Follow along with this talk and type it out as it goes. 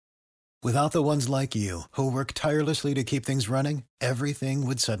Without the ones like you, who work tirelessly to keep things running, everything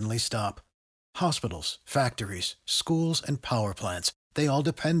would suddenly stop. Hospitals, factories, schools, and power plants, they all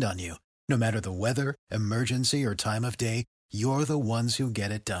depend on you. No matter the weather, emergency, or time of day, you're the ones who get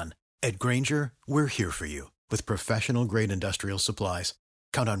it done. At Grainger, we're here for you with professional-grade industrial supplies.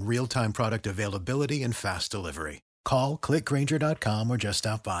 Count on real-time product availability and fast delivery. Call, click Grainger.com, or just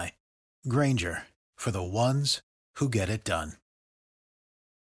stop by. Grainger, for the ones who get it done.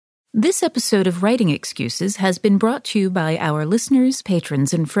 This episode of Writing Excuses has been brought to you by our listeners,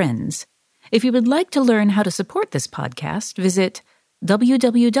 patrons, and friends. If you would like to learn how to support this podcast, visit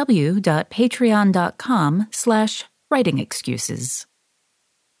www.patreon.com/writingexcuses.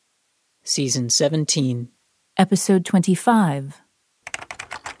 Season 17. Episode 25.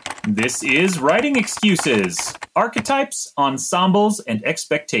 This is Writing Excuses, Archetypes, Ensembles, and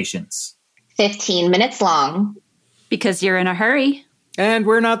Expectations. 15 minutes long. Because you're in a hurry. And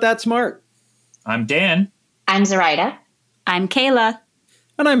we're not that smart. I'm Dan. I'm Zoraida. I'm Kayla.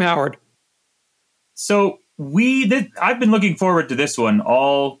 And I'm Howard. So I've been looking forward to this one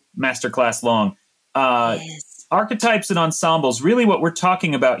all masterclass long. Yes. Archetypes and ensembles, really what we're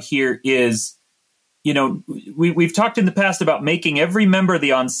talking about here is, we've talked in the past about making every member of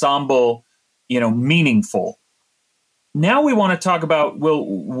the ensemble, meaningful. Now we want to talk about, well,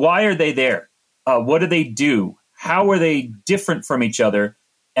 why are they there? What do they do? How are they different from each other?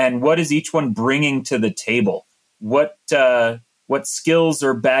 And what is each one bringing to the table? What skills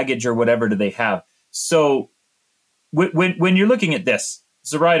or baggage or whatever do they have? So when you're looking at this,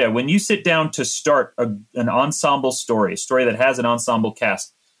 Zoraida, when you sit down to start an ensemble story, a story that has an ensemble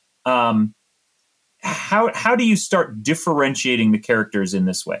cast, how do you start differentiating the characters in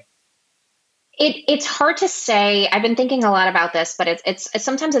this way? It's hard to say. I've been thinking a lot about this, but it's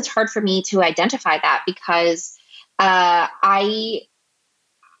sometimes it's hard for me to identify that because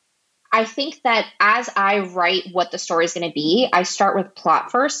I think that as I write what the story is going to be, I start with plot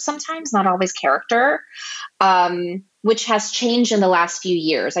first sometimes, not always character, which has changed in the last few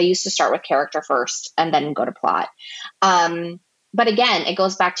years. I used to start with character first and then go to plot. But again, it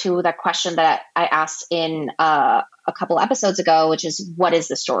goes back to that question that I asked in a couple episodes ago, which is, what is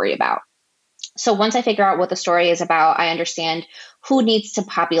the story about? So once I figure out what the story is about, I understand who needs to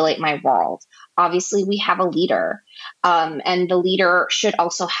populate my world. Obviously, we have a leader, and the leader should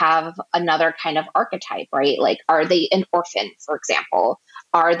also have another kind of archetype, right? Like, are they an orphan, for example?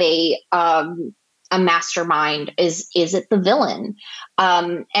 Are they a mastermind? Is it the villain?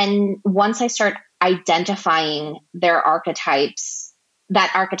 And once I start identifying their archetypes,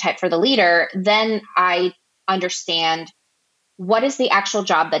 that archetype for the leader, then I understand what is the actual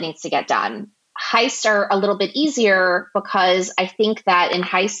job that needs to get done. Heists are a little bit easier because I think that in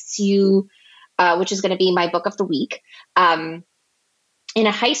heists, which is going to be my book of the week, in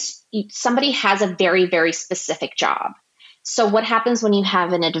a heist, somebody has a very, very specific job. So what happens when you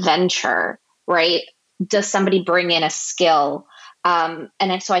have an adventure, right? Does somebody bring in a skill?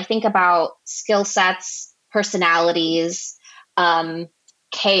 So I think about skill sets, personalities,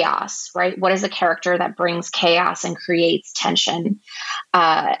 chaos, right? What is a character that brings chaos and creates tension?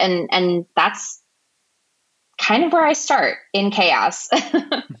 And that's kind of where I start, in chaos.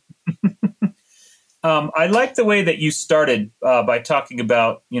 I like the way that you started by talking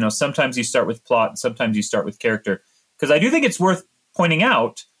about, sometimes you start with plot and sometimes you start with character, because I do think it's worth pointing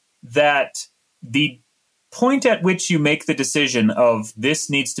out that the point at which you make the decision of this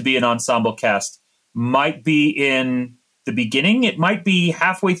needs to be an ensemble cast might be in the beginning. It might be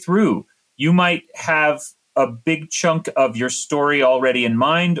halfway through. You might have a big chunk of your story already in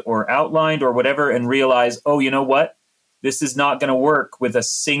mind or outlined or whatever, and realize, oh, you know what? This is not going to work with a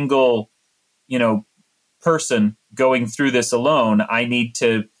single, person going through this alone. I need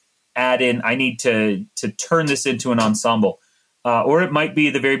to add in, I need to turn this into an ensemble. Or it might be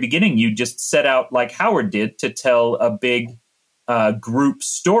the very beginning. You just set out, like Howard did, to tell a big group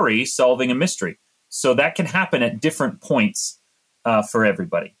story solving a mystery. So that can happen at different points for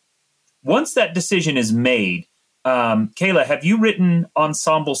everybody. Once that decision is made, Kayla, have you written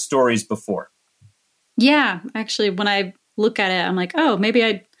ensemble stories before? Yeah, actually, when I look at it, I'm like, oh,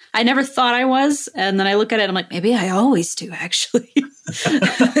 maybe I never thought I was. And then I look at it, I'm like, maybe I always do, actually.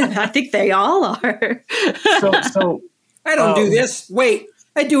 I think they all are. So I don't do this. Wait,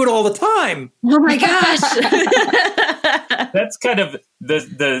 I do it all the time. Oh my gosh. That's kind of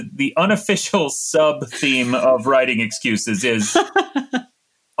the unofficial sub-theme of Writing Excuses is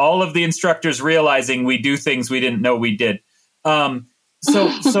all of the instructors realizing we do things we didn't know we did.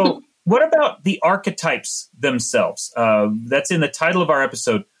 So what about the archetypes themselves? That's in the title of our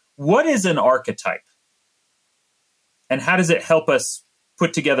episode. What is an archetype? And how does it help us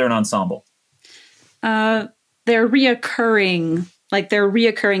put together an ensemble? They're reoccurring, like they're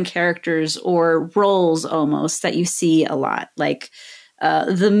reoccurring characters or roles almost that you see a lot, like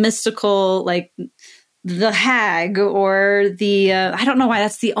the mystical, like the hag, or the I don't know why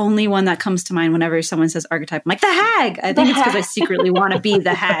that's the only one that comes to mind whenever someone says archetype. I'm like, the hag. I think it's because I secretly want to be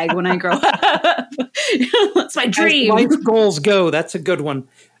the hag when I grow up. That's my dream. As life goals go, that's a good one.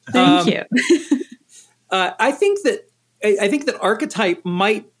 Thank you. I think that archetype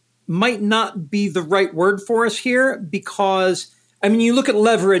might not be the right word for us here, because I mean, you look at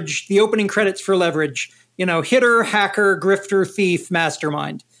Leverage, the opening credits for Leverage, hitter, hacker, grifter, thief,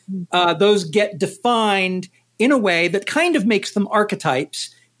 mastermind. Those get defined in a way that kind of makes them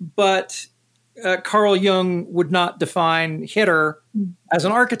archetypes, but Carl Jung would not define hitter as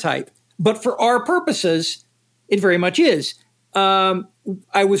an archetype. But for our purposes, it very much is. I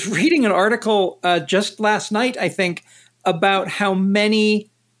was reading an article just last night, I think, about how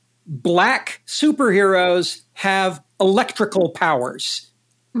many Black superheroes have electrical powers.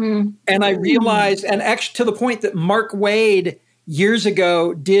 And I realized, and actually to the point that Mark Waid years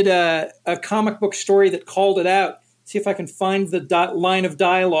ago did a comic book story that called it out. See if I can find the line of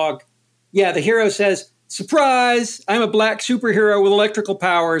dialogue. Yeah, the hero says, "Surprise, I'm a Black superhero with electrical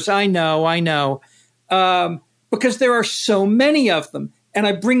powers. I know. Because there are so many of them. And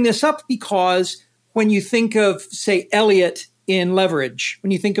I bring this up because when you think of, say, Elliot in Leverage,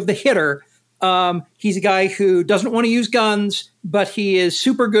 when you think of the hitter, he's a guy who doesn't want to use guns, but he is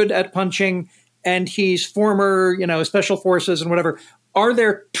super good at punching, and he's former, special forces and whatever. Are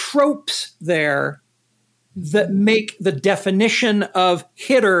there tropes there that make the definition of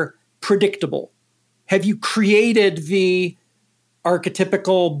hitter predictable? Have you created the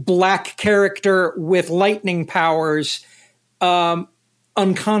archetypical Black character with lightning powers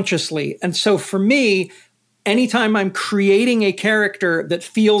unconsciously? And so for me, anytime I'm creating a character that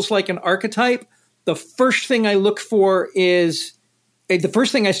feels like an archetype, the first thing I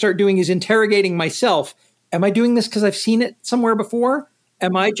start doing is interrogating myself. Am I doing this because I've seen it somewhere before?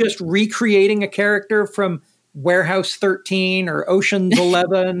 Am I just recreating a character from Warehouse 13 or Ocean's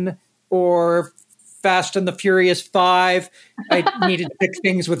 11 or Fast and the Furious 5? I needed to pick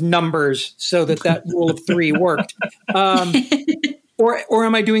things with numbers so that rule of 3 worked. Or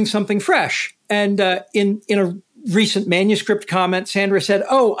am I doing something fresh? And in a recent manuscript comment, Sandra said,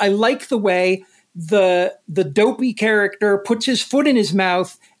 "Oh, I like the way the dopey character puts his foot in his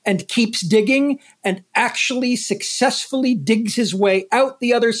mouth and keeps digging and actually successfully digs his way out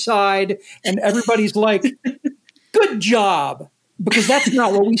the other side." And everybody's like, "Good job," because that's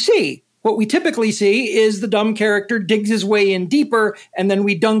not what we see. What we typically see is the dumb character digs his way in deeper, and then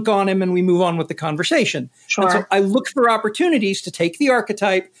we dunk on him and we move on with the conversation. Sure. And so I look for opportunities to take the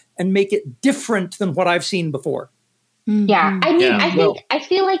archetype and make it different than what I've seen before. Yeah. I mean, I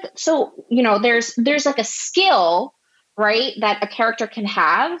feel like, so, there's like a skill, right, that a character can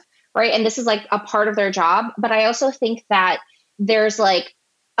have, right? And this is like a part of their job. But I also think that there's like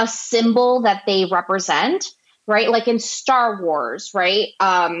a symbol that they represent, right? Like in Star Wars, right?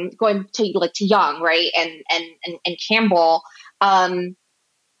 Going to Young, right? And Campbell,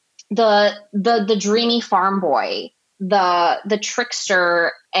 the dreamy farm boy, the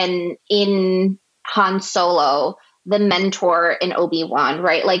trickster, and in Han Solo, the mentor in Obi-Wan,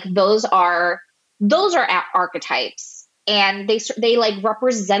 right? Like those are archetypes, and they like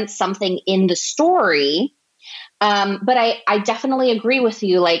represent something in the story. But I definitely agree with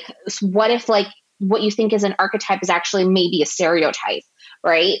you. Like, what if like what you think is an archetype is actually maybe a stereotype,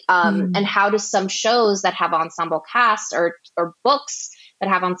 right? And how do some shows that have ensemble casts or books that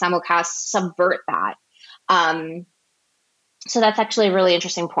have ensemble casts subvert that? So that's actually a really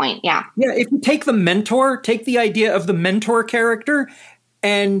interesting point. Yeah. Yeah. If you take the idea of the mentor character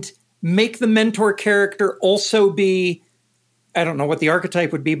and make the mentor character also be, I don't know what the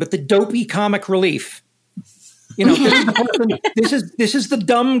archetype would be, but the dopey comic relief. This is the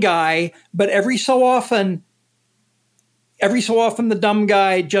dumb guy, but every so often the dumb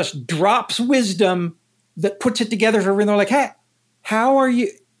guy just drops wisdom that puts it together for everyone. They're like, "Hey, how are you?"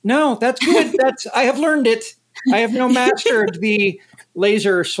 No, that's good. I have learned it. I have now mastered the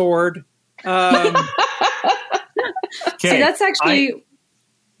laser sword. Okay. So that's actually.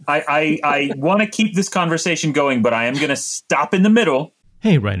 I want to keep this conversation going, but I am going to stop in the middle.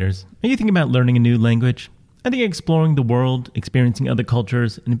 Hey, writers, are you thinking about learning a new language? I think exploring the world, experiencing other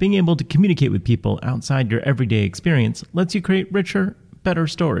cultures, and being able to communicate with people outside your everyday experience lets you create richer, better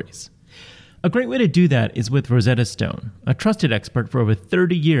stories. A great way to do that is with Rosetta Stone, a trusted expert for over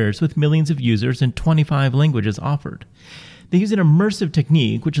 30 years with millions of users and 25 languages offered. They use an immersive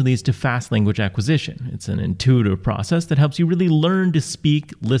technique which leads to fast language acquisition. It's an intuitive process that helps you really learn to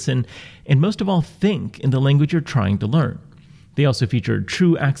speak, listen, and most of all, think in the language you're trying to learn. They also feature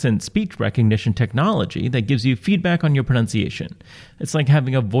true accent speech recognition technology that gives you feedback on your pronunciation. It's like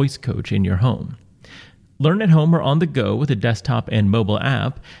having a voice coach in your home. Learn at home or on the go with a desktop and mobile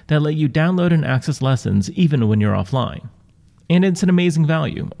app that let you download and access lessons even when you're offline. And it's an amazing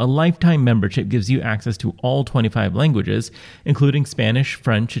value. A lifetime membership gives you access to all 25 languages, including Spanish,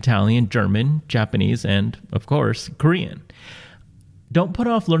 French, Italian, German, Japanese, and, of course, Korean. Don't put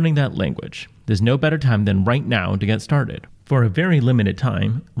off learning that language. There's no better time than right now to get started. For a very limited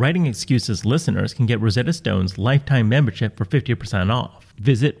time, Writing Excuses listeners can get Rosetta Stone's lifetime membership for 50% off.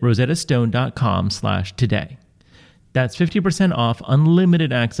 Visit rosettastone.com/today. That's 50% off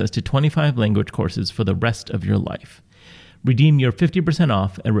unlimited access to 25 language courses for the rest of your life. Redeem your 50%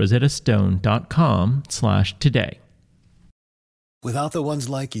 off at rosettastone.com/today. Without the ones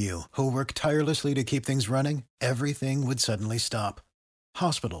like you, who work tirelessly to keep things running, everything would suddenly stop.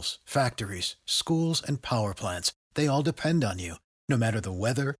 Hospitals, factories, schools, and power plants, they all depend on you. No matter the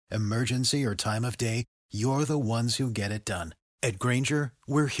weather, emergency, or time of day, you're the ones who get it done. At Grainger,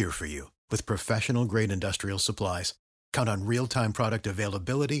 we're here for you with professional-grade industrial supplies. Count on real-time product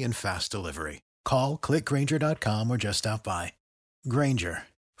availability and fast delivery. Call, clickgrainger.com, or just stop by. Grainger,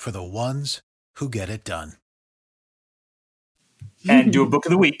 for the ones who get it done. And do a book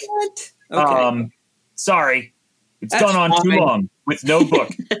of the week. What? Okay. Sorry. It's That's gone on too fine. long with no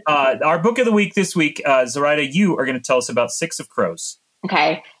book. Our book of the week this week, Zoraida, you are going to tell us about Six of Crows.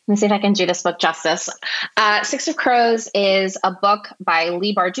 Okay, let me see if I can do this book justice. Six of Crows is a book by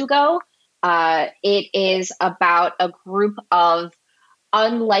Leigh Bardugo. It is about a group of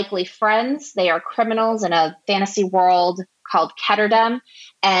unlikely friends. They are criminals in a fantasy world called Ketterdam,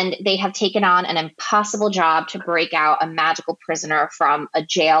 and they have taken on an impossible job to break out a magical prisoner from a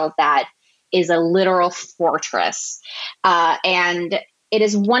jail that is a literal fortress. And it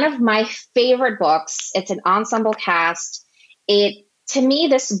is one of my favorite books. It's an ensemble cast. To me,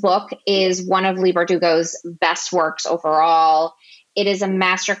 this book is one of Leigh Bardugo's best works overall. It is a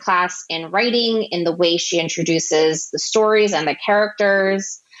masterclass in writing, in the way she introduces the stories and the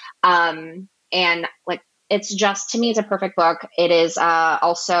characters. And it's just, to me, it's a perfect book. It is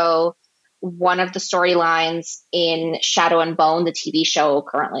also one of the storylines in Shadow and Bone, the TV show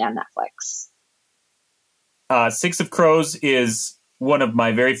currently on Netflix. Six of Crows is one of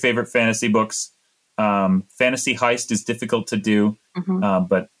my very favorite fantasy books. Fantasy heist is difficult to do,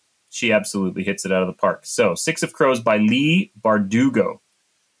 but she absolutely hits it out of the park. So Six of Crows by Leigh Bardugo.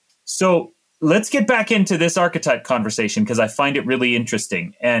 So let's get back into this archetype conversation because I find it really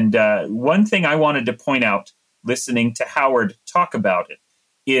interesting. And one thing I wanted to point out, listening to Howard talk about it,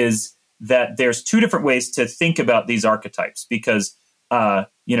 is that there's two different ways to think about these archetypes because,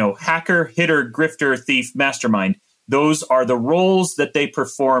 hacker, hitter, grifter, thief, mastermind, those are the roles that they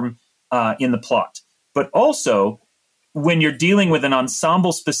perform in the plot. But also, when you're dealing with an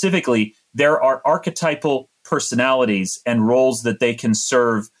ensemble specifically, there are archetypal personalities and roles that they can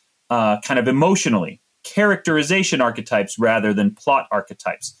serve kind of emotionally, characterization archetypes rather than plot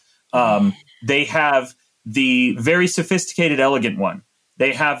archetypes. They have the very sophisticated, elegant one.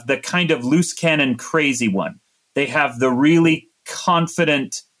 They have the kind of loose cannon, crazy one. They have the really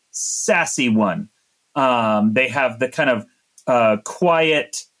confident, sassy one. They have the kind of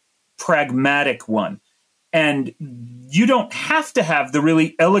quiet, pragmatic one. And you don't have to have the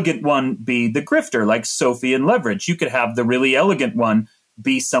really elegant one be the grifter, like Sophie in Leverage. You could have the really elegant one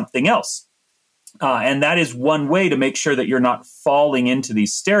be something else. And that is one way to make sure that you're not falling into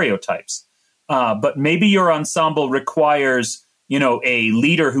these stereotypes. But maybe your ensemble requires, a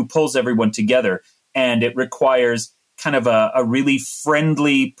leader who pulls everyone together. And it requires kind of a really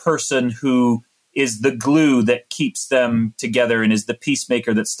friendly person who is the glue that keeps them together and is the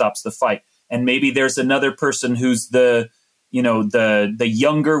peacemaker that stops the fight. And maybe there's another person who's the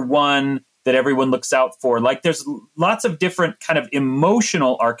younger one that everyone looks out for. Like there's lots of different kind of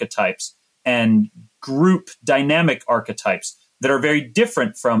emotional archetypes and group dynamic archetypes that are very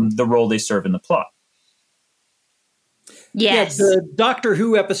different from the role they serve in the plot. Yes. Yeah, the Doctor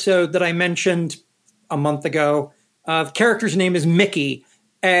Who episode that I mentioned a month ago, the character's name is Mickey,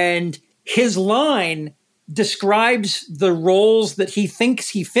 and his line describes the roles that he thinks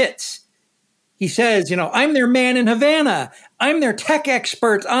he fits. He says, I'm their man in Havana. I'm their tech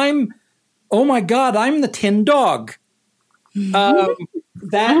expert. Oh my God, I'm the tin dog. If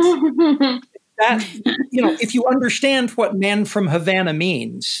you understand what man from Havana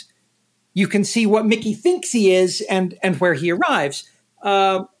means, you can see what Mickey thinks he is and where he arrives.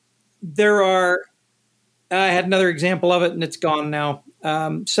 There are I had another example of it, and it's gone now.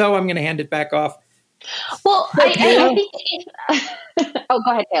 So I'm going to hand it back off. Well, I think oh,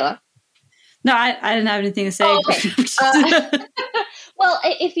 go ahead, Kayla. No, I didn't have anything to say. Oh, okay. Well,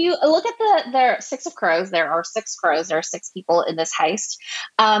 if you look at there are 6 of crows, there are 6 crows. There are 6 people in this heist,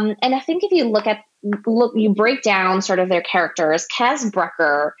 and I think if you you break down sort of their characters. Kaz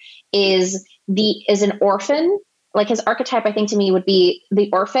Brecker is an orphan. Like his archetype, I think to me would be the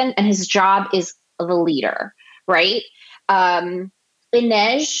orphan, and his job is the leader, right? Inej,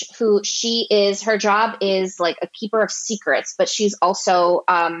 her job is like a keeper of secrets, but she's also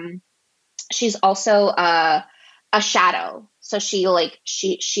a shadow. So she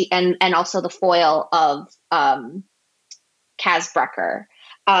and also the foil of Kaz Brecker.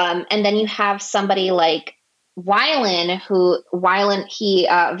 And then you have somebody like Van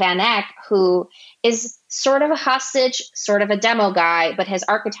Eck, who is sort of a hostage, sort of a demo guy, but his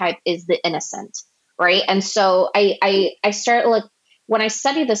archetype is the innocent, right? And so I start when I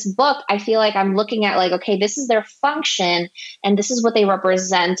study this book, I feel like I'm looking at like, okay, this is their function and this is what they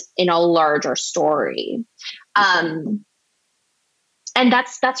represent in a larger story. And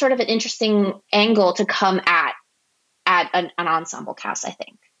that's sort of an interesting angle to come at an ensemble cast, I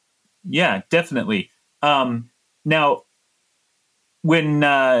think. Yeah, definitely. Now, when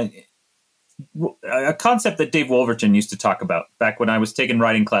a concept that Dave Wolverton used to talk about back when I was taking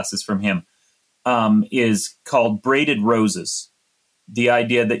writing classes from him is called braided roses. The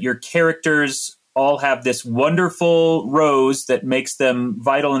idea that your characters all have this wonderful rose that makes them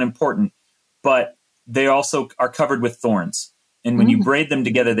vital and important, but they also are covered with thorns. And when you braid them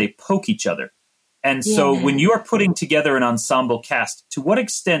together, they poke each other. And so when you are putting together an ensemble cast, to what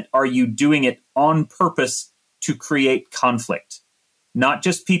extent are you doing it on purpose to create conflict? Not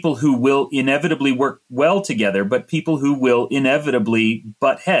just people who will inevitably work well together, but people who will inevitably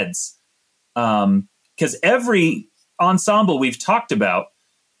butt heads. Because every ensemble we've talked about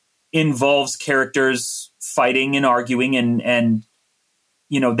involves characters fighting and arguing and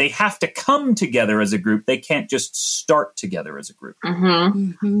you know, they have to come together as a group. They can't just start together as a group.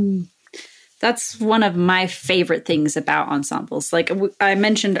 That's one of my favorite things about ensembles. Like I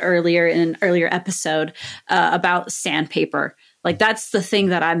mentioned earlier in an earlier episode about sandpaper. Like that's the thing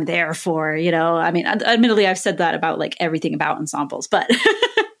that I'm there for, you know. I mean, admittedly, I've said that about like everything about ensembles, but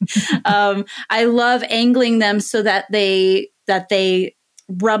I love angling them so that they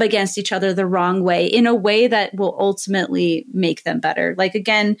rub against each other the wrong way in a way that will ultimately make them better. Like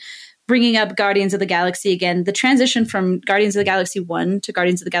again, bringing up Guardians of the Galaxy again, the transition from Guardians of the Galaxy 1 to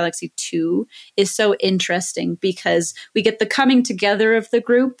Guardians of the Galaxy 2 is so interesting because we get the coming together of the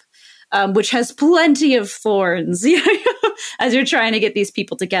group, which has plenty of thorns as you're trying to get these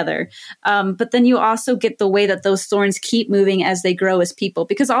people together. But then you also get the way that those thorns keep moving as they grow as people,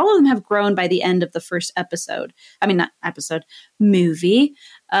 because all of them have grown by the end of the first episode. I mean, not episode, movie.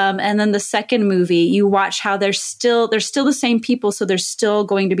 And then the second movie, you watch how they're still the same people. So they're still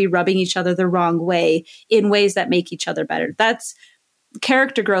going to be rubbing each other the wrong way in ways that make each other better. That's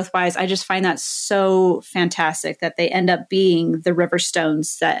character growth wise. I just find that so fantastic that they end up being the river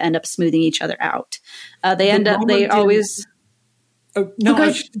stones that end up smoothing each other out. The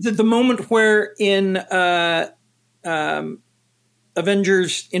moment where in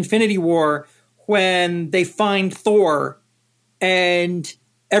Avengers Infinity War, when they find Thor and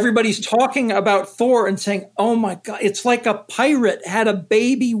everybody's talking about Thor and saying, oh my God, it's like a pirate had a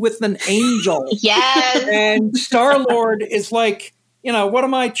baby with an angel. Yes. And Star-Lord is like, you know, what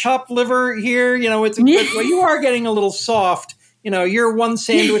am I, chopped liver here? You know, well, you are getting a little soft. You know, you're one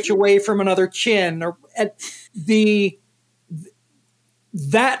sandwich away from another chin. Or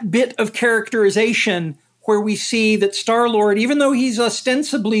that bit of characterization where we see that Star-Lord, even though he's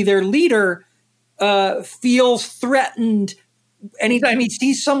ostensibly their leader, feels threatened anytime he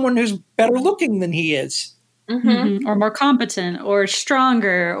sees someone who's better looking than he is. Or more competent or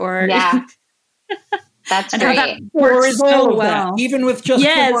stronger or... Yeah. That's and great. how that works so well, even with just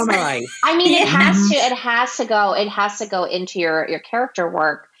the one eye. I mean, it has to go into your character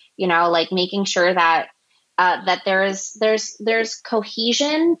work. You know, like making sure that that there's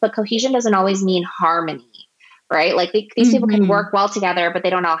cohesion, but cohesion doesn't always mean harmony, right? Like these people can work well together, but they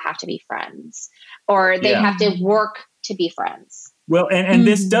don't all have to be friends, or they have to work to be friends. Well, and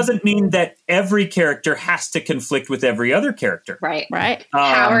this doesn't mean that every character has to conflict with every other character. Right.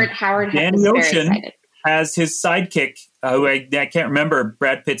 Howard Danny Ocean has his sidekick, who I can't remember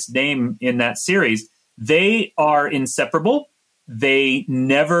Brad Pitt's name in that series. They are inseparable. They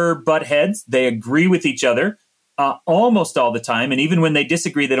never butt heads. They agree with each other almost all the time. And even when they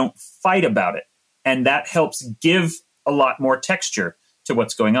disagree, they don't fight about it. And that helps give a lot more texture to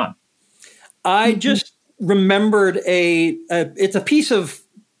what's going on. I just remembered it's a piece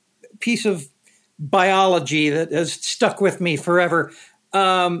of biology that has stuck with me forever.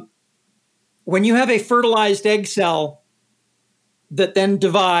 When you have a fertilized egg cell that then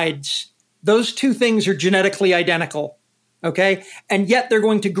divides, those two things are genetically identical, okay? And yet they're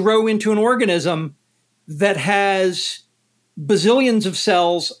going to grow into an organism that has bazillions of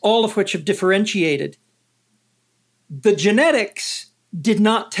cells, all of which have differentiated. The genetics did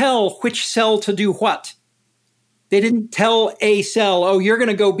not tell which cell to do what. They didn't tell a cell, oh, you're going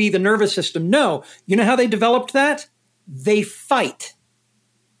to go be the nervous system. No. You know how they developed that? They fight.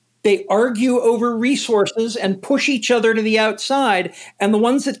 They argue over resources and push each other to the outside. And the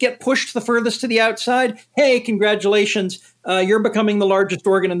ones that get pushed the furthest to the outside, hey, congratulations, you're becoming the largest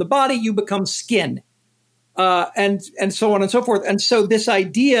organ in the body. You become skin, and so on and so forth. And so this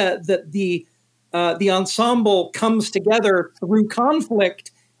idea that the ensemble comes together through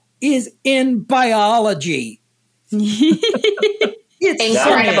conflict is in biology. It's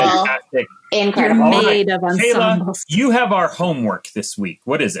incredible. Incredible. You're made of ensembles. Kayla, you have our homework this week.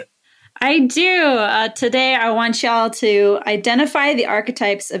 What is it? I do. Today, I want y'all to identify the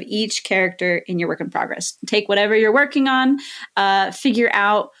archetypes of each character in your work in progress. Take whatever you're working on, figure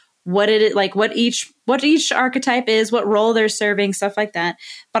out what it is, like what each archetype is, what role they're serving, stuff like that.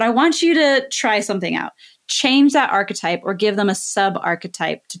 But I want you to try something out. Change that archetype or give them a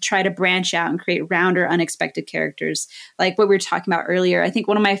sub-archetype to try to branch out and create rounder, unexpected characters. Like what we were talking about earlier. I think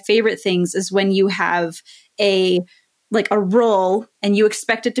one of my favorite things is when you have a role and you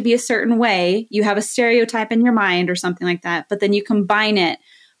expect it to be a certain way. You have a stereotype in your mind or something like that, but then you combine it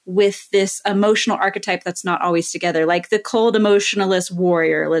with this emotional archetype that's not always together, like the cold emotionalist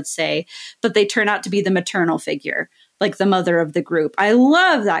warrior, let's say, but they turn out to be the maternal figure, like the mother of the group. I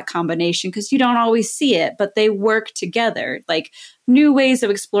love that combination because you don't always see it, but they work together, like new ways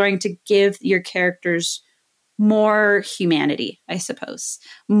of exploring to give your characters more humanity, I suppose,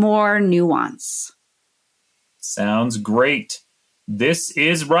 more nuance. Sounds great. This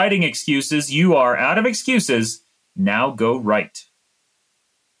is Writing Excuses. You are out of excuses. Now go write.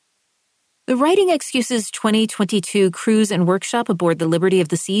 The Writing Excuses 2022 cruise and workshop aboard the Liberty of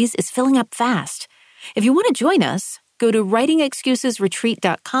the Seas is filling up fast. If you want to join us, go to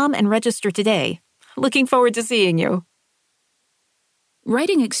writingexcusesretreat.com and register today. Looking forward to seeing you.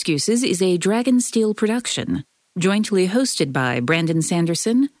 Writing Excuses is a Dragonsteel production, jointly hosted by Brandon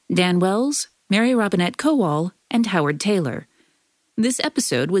Sanderson, Dan Wells, Mary Robinette Kowal, and Howard Taylor. This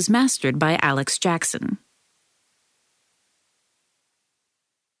episode was mastered by Alex Jackson.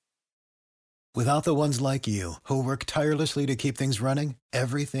 Without the ones like you, who work tirelessly to keep things running,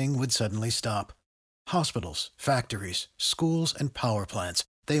 everything would suddenly stop. Hospitals, factories, schools, and power plants,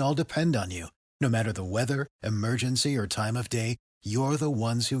 they all depend on you. No matter the weather, emergency, or time of day, you're the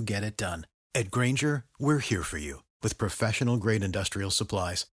ones who get it done. At Grainger, we're here for you with professional-grade industrial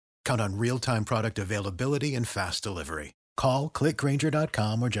supplies. Count on real-time product availability and fast delivery. Call, click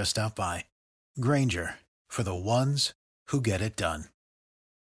Grainger.com, or just stop by. Grainger, for the ones who get it done.